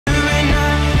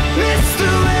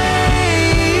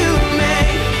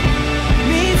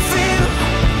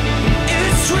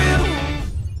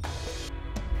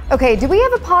Okay, do we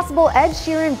have a possible Ed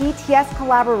Sheeran BTS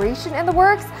collaboration in the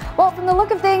works? Well, from the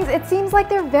look of things, it seems like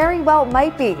there very well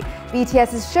might be.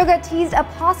 BTS's Suga teased a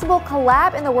possible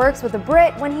collab in the works with a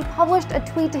Brit when he published a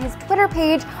tweet to his Twitter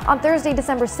page on Thursday,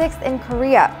 December 6th in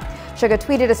Korea. Suga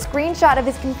tweeted a screenshot of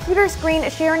his computer screen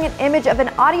sharing an image of an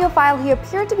audio file he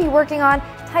appeared to be working on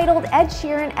titled Ed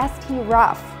Sheeran ST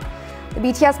Rough. The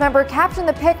BTS member captioned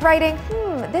the pic writing,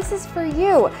 "This is for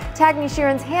you," tagging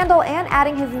Sheeran's handle and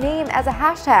adding his name as a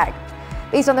hashtag.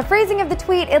 Based on the phrasing of the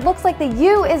tweet, it looks like the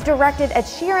 "you" is directed at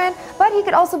Sheeran, but he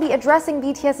could also be addressing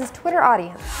BTS's Twitter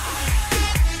audience.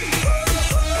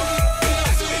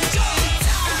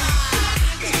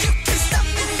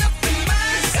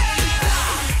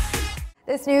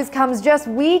 This news comes just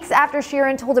weeks after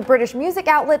Sheeran told a British music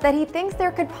outlet that he thinks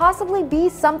there could possibly be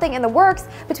something in the works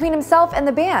between himself and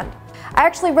the band. "I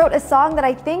actually wrote a song that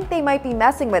I think they might be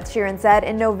messing with," Sheeran said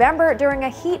in November during a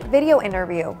Heat video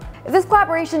interview. If this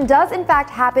collaboration does in fact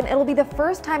happen, it'll be the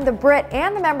first time the Brit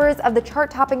and the members of the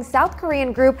chart-topping South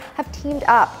Korean group have teamed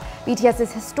up.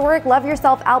 BTS's historic Love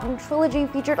Yourself album trilogy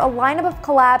featured a lineup of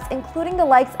collabs including the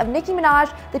likes of Nicki Minaj,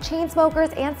 the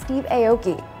Chainsmokers, and Steve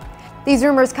Aoki. These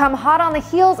rumors come hot on the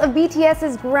heels of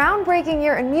BTS's groundbreaking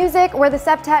year in music, where the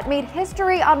septet made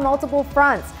history on multiple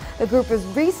fronts. The group was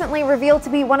recently revealed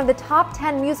to be one of the top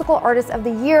 10 musical artists of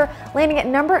the year, landing at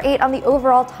number 8 on the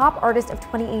overall Top Artist of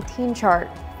 2018 chart.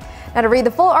 Now, to read the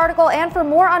full article and for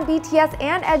more on BTS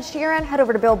and Ed Sheeran, head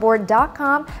over to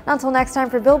Billboard.com. And until next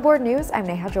time, for Billboard News, I'm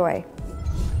Neha Joy.